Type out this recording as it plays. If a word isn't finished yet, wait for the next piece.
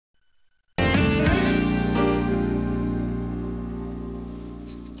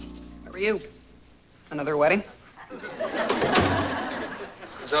you? Another wedding?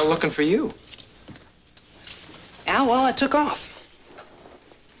 How's that looking for you? Yeah, well, I took off.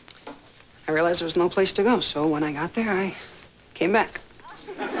 I realized there was no place to go, so when I got there, I came back.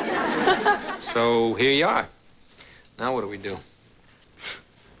 So here you are. Now what do we do?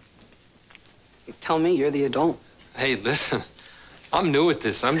 You tell me, you're the adult. Hey, listen, I'm new at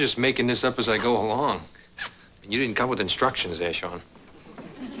this. I'm just making this up as I go along. You didn't come with instructions there, Sean.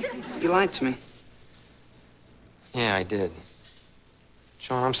 You lied to me. Yeah, I did.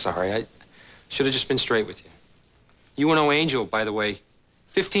 Sean, I'm sorry. I should have just been straight with you. You were no angel, by the way.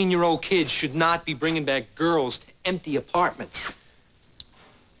 15-year-old kids should not be bringing back girls to empty apartments.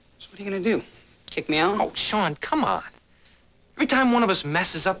 So what are you gonna do? Kick me out? Oh, Sean, come on. Every time one of us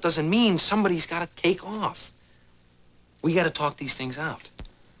messes up doesn't mean somebody's got to take off. We got to talk these things out.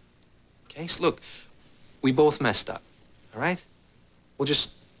 Okay? So look, we both messed up, all right? We'll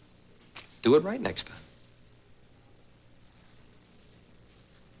just do it right next time.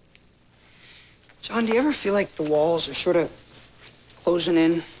 John, do you ever feel like the walls are sort of closing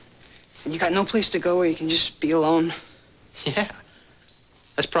in and you got no place to go where you can just be alone? Yeah.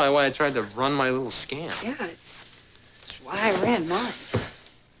 That's probably why I tried to run my little scam. Yeah, that's why I ran mine.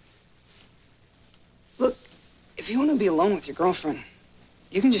 Look, if you want to be alone with your girlfriend,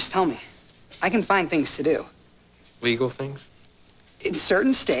 you can just tell me. I can find things to do. Legal things? In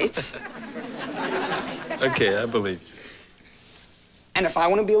certain states. Okay, I believe you. And if I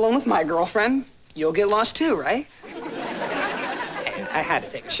want to be alone with my girlfriend, you'll get lost too, right? Hey, I had to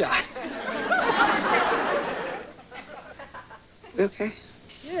take a shot. We okay?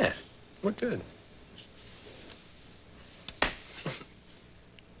 Yeah, we're good.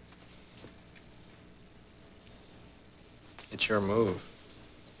 It's your move.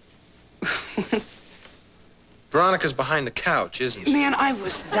 Veronica's behind the couch, isn't she? Man, I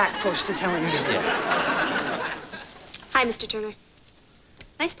was that close to telling you. Yeah. Hi, Mr. Turner.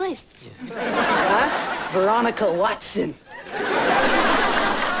 Nice place. Veronica Watson.